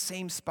in that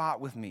same spot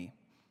with me.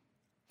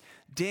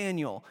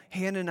 Daniel,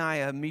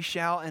 Hananiah,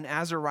 Mishael, and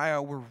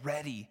Azariah were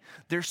ready.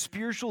 Their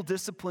spiritual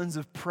disciplines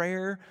of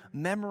prayer,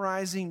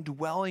 memorizing,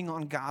 dwelling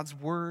on God's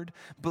word,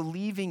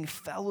 believing,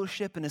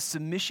 fellowship, and a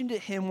submission to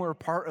him were a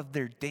part of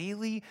their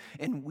daily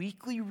and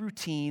weekly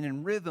routine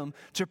and rhythm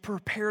to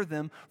prepare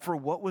them for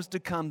what was to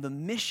come, the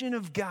mission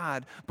of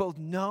God, both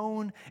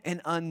known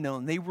and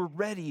unknown. They were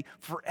ready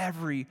for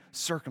every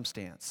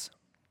circumstance.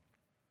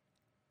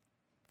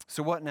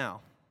 So what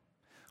now?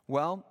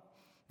 Well,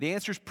 the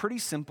answer is pretty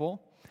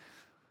simple.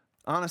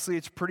 Honestly,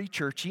 it's pretty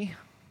churchy,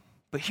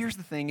 but here's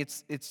the thing,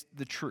 it's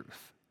the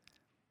truth.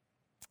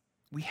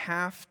 We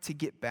have to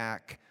get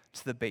back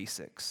to the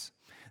basics.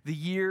 The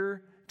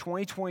year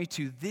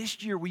 2022,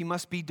 this year we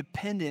must be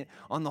dependent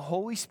on the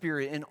Holy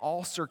Spirit in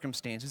all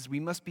circumstances. We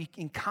must be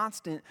in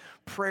constant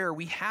prayer.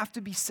 We have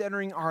to be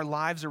centering our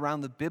lives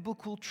around the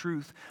biblical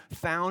truth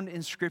found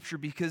in Scripture,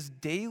 because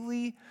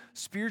daily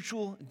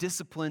spiritual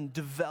discipline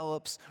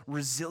develops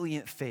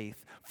resilient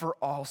faith for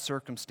all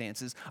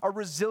circumstances. A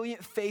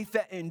resilient faith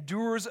that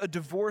endures a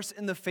divorce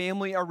in the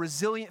family, a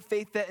resilient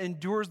faith that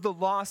endures the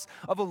loss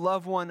of a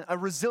loved one, a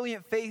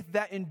resilient faith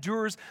that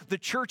endures the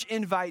church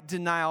invite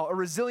denial, a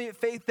resilient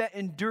faith that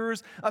endures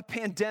a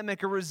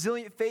pandemic, a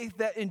resilient faith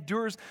that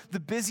endures the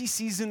busy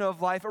season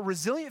of life, a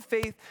resilient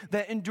faith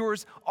that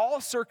endures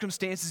all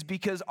circumstances,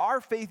 because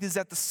our faith is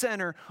at the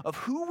center of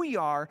who we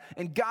are,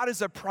 and God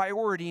is a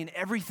priority in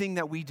everything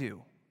that we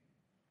do.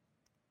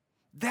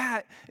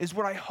 That is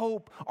what I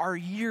hope our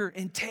year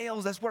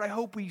entails. That's what I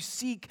hope we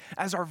seek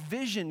as our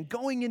vision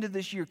going into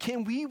this year.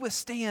 Can we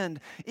withstand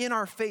in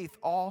our faith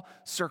all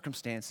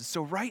circumstances?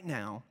 So right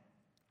now,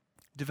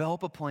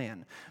 develop a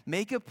plan.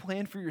 Make a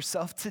plan for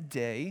yourself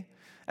today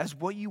as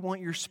what you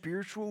want your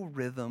spiritual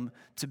rhythm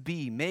to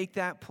be. Make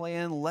that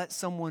plan. Let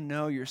someone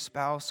know, your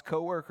spouse,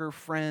 coworker,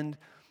 friend.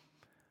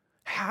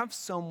 Have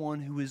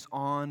someone who is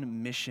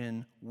on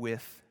mission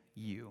with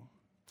you.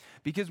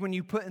 Because when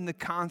you put in the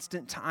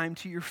constant time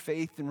to your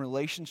faith and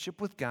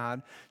relationship with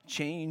God,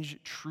 change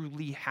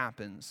truly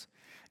happens.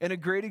 And a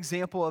great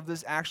example of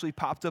this actually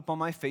popped up on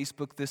my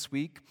Facebook this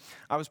week.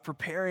 I was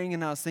preparing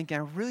and I was thinking,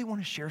 I really want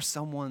to share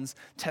someone's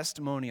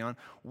testimony on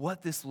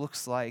what this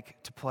looks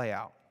like to play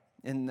out.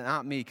 And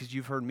not me, because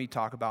you've heard me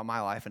talk about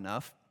my life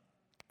enough.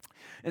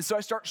 And so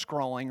I start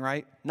scrolling,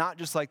 right? Not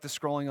just like the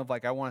scrolling of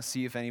like, I want to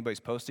see if anybody's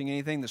posting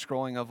anything. The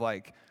scrolling of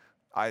like,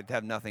 I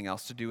have nothing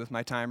else to do with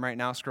my time right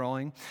now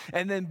scrolling.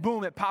 And then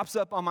boom, it pops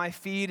up on my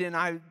feed, and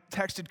I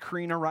texted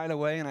Karina right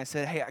away and I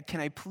said, hey, can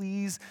I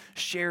please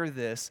share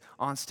this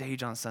on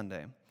stage on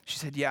Sunday? She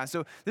said, yeah.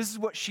 So this is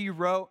what she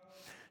wrote.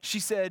 She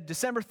said,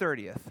 December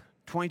 30th,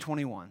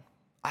 2021,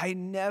 I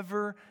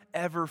never,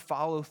 ever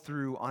follow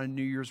through on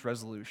New Year's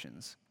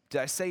resolutions.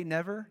 Did I say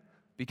never?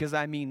 Because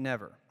I mean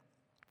never.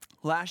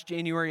 Last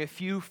January, a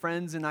few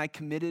friends and I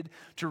committed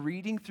to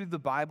reading through the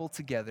Bible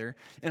together,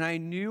 and I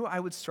knew I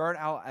would start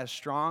out as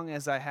strong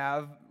as I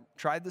have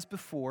tried this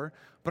before,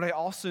 but I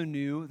also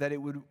knew that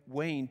it would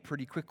wane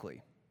pretty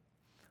quickly.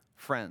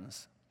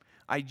 Friends,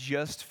 I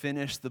just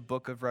finished the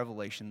book of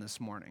Revelation this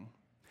morning.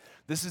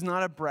 This is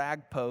not a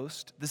brag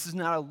post. This is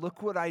not a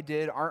look what I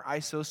did, aren't I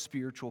so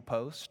spiritual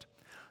post.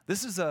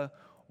 This is a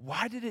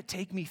why did it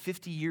take me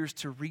 50 years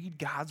to read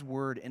God's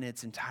word in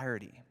its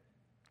entirety?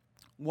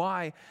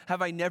 Why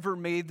have I never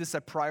made this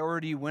a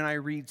priority when I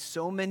read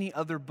so many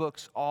other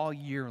books all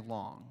year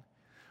long?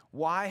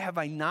 Why have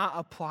I not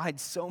applied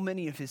so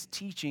many of his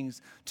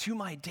teachings to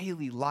my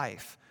daily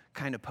life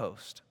kind of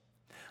post?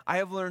 I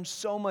have learned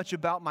so much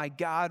about my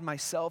God,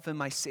 myself, and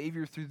my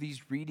Savior through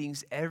these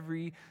readings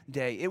every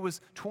day. It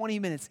was 20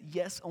 minutes.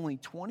 Yes, only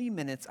 20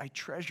 minutes I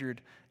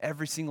treasured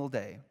every single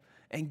day.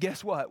 And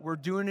guess what? We're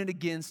doing it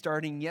again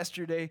starting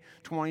yesterday,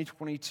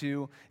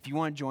 2022. If you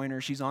want to join her,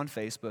 she's on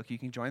Facebook. You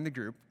can join the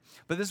group.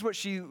 But this is what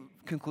she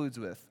concludes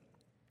with.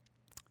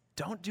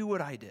 Don't do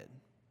what I did.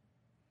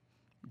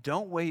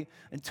 Don't wait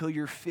until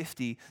you're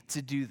 50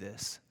 to do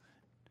this.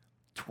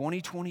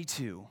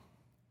 2022,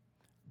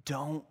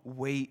 don't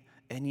wait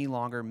any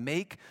longer.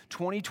 Make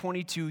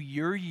 2022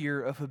 your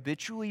year of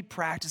habitually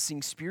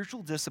practicing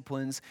spiritual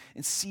disciplines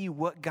and see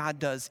what God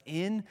does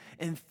in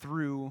and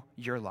through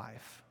your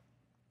life.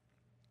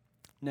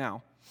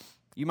 Now,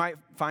 you might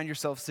find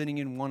yourself sitting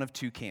in one of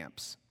two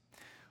camps.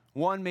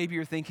 One, maybe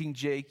you're thinking,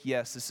 Jake,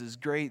 yes, this is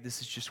great.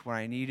 This is just what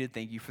I needed.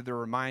 Thank you for the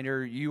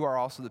reminder. You are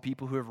also the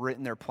people who have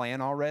written their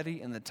plan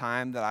already in the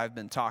time that I've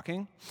been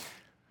talking.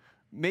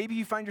 Maybe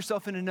you find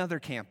yourself in another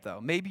camp,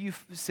 though. Maybe you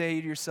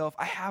say to yourself,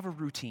 I have a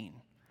routine.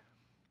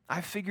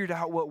 I've figured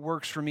out what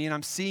works for me, and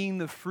I'm seeing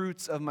the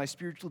fruits of my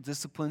spiritual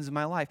disciplines in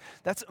my life.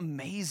 That's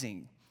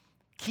amazing.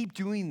 Keep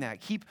doing that.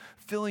 Keep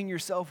filling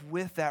yourself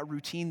with that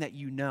routine that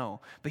you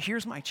know. But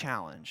here's my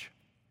challenge.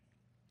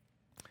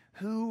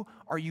 Who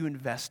are you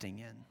investing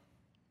in?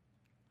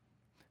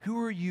 Who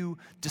are you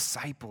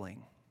discipling?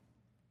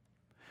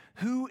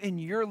 Who in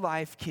your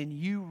life can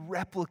you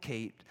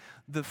replicate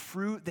the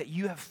fruit that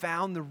you have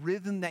found, the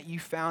rhythm that you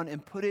found,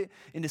 and put it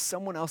into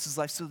someone else's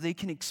life so they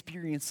can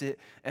experience it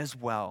as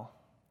well?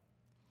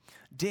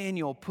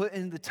 Daniel put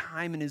in the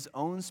time in his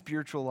own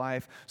spiritual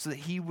life so that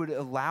he would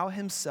allow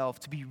himself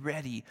to be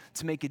ready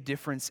to make a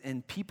difference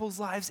in people's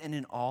lives and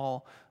in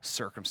all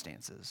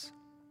circumstances.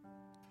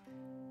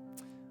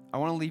 I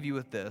want to leave you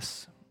with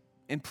this.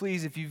 And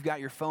please, if you've got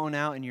your phone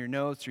out and your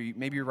notes, or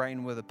maybe you're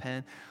writing with a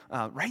pen,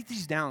 write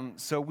these down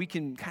so we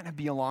can kind of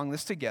be along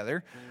this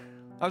together.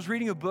 I was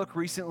reading a book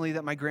recently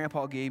that my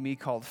grandpa gave me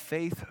called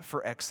Faith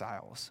for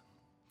Exiles.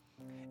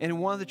 And in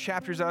one of the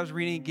chapters I was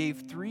reading, it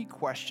gave 3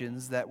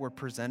 questions that were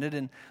presented.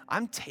 And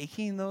I'm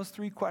taking those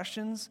 3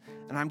 questions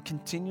and I'm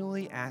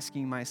continually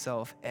asking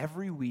myself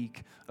every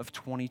week of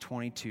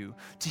 2022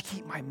 to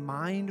keep my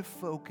mind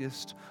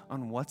focused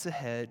on what's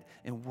ahead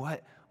and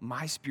what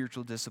my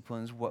spiritual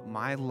disciplines, what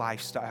my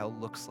lifestyle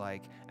looks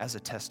like as a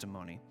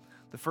testimony.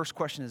 The first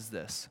question is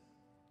this: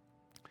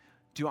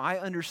 do I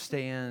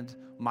understand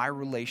my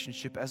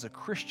relationship as a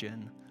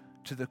Christian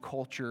to the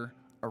culture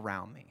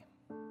around me?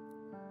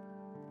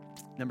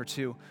 Number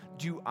two,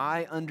 do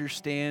I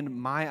understand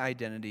my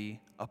identity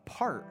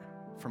apart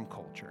from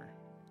culture?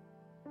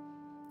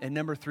 And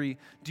number three,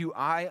 do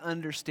I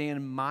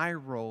understand my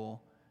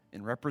role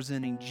in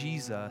representing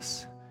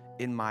Jesus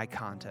in my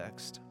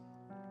context?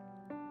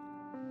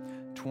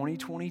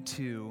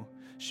 2022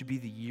 should be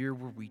the year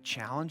where we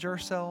challenge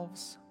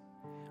ourselves,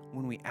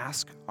 when we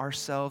ask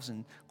ourselves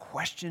and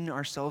question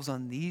ourselves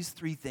on these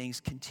three things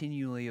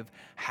continually of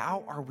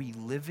how are we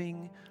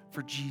living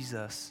for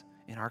Jesus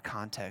in our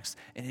context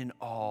and in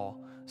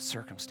all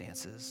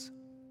circumstances.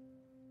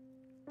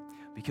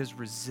 Because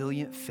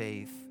resilient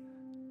faith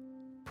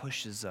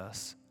pushes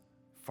us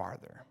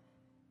farther.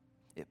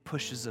 It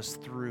pushes us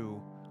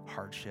through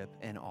hardship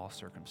in all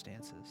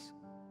circumstances.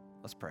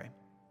 Let's pray.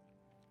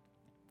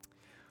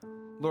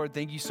 Lord,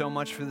 thank you so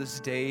much for this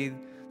day.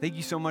 Thank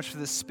you so much for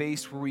this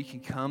space where we can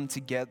come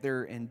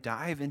together and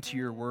dive into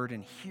your word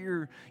and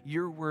hear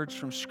your words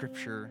from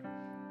Scripture.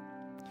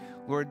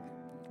 Lord,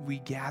 we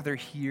gather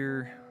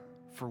here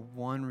for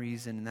one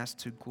reason, and that's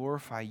to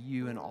glorify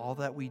you in all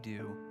that we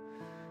do.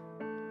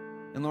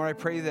 And Lord, I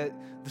pray that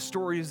the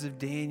stories of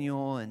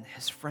Daniel and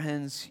his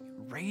friends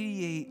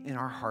radiate in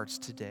our hearts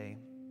today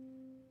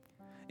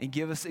and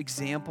give us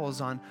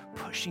examples on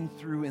pushing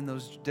through in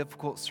those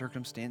difficult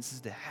circumstances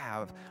to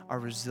have a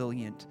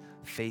resilient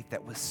faith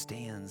that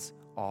withstands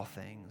all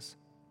things.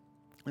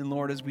 And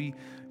Lord, as we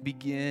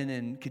begin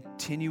and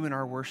continue in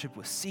our worship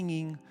with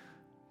singing,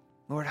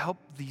 Lord, help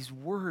these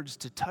words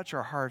to touch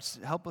our hearts.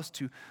 Help us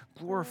to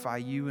glorify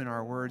you in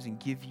our words and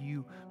give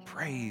you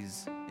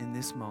praise in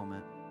this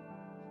moment.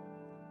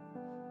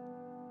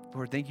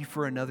 Lord, thank you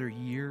for another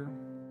year.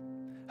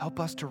 Help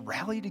us to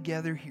rally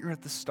together here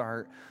at the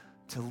start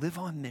to live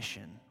on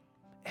mission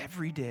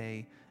every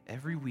day,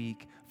 every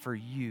week for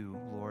you,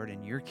 Lord,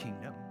 and your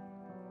kingdom.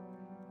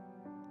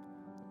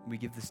 We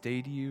give this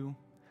day to you.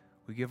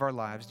 We give our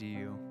lives to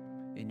you.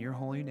 In your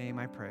holy name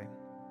I pray.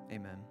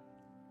 Amen.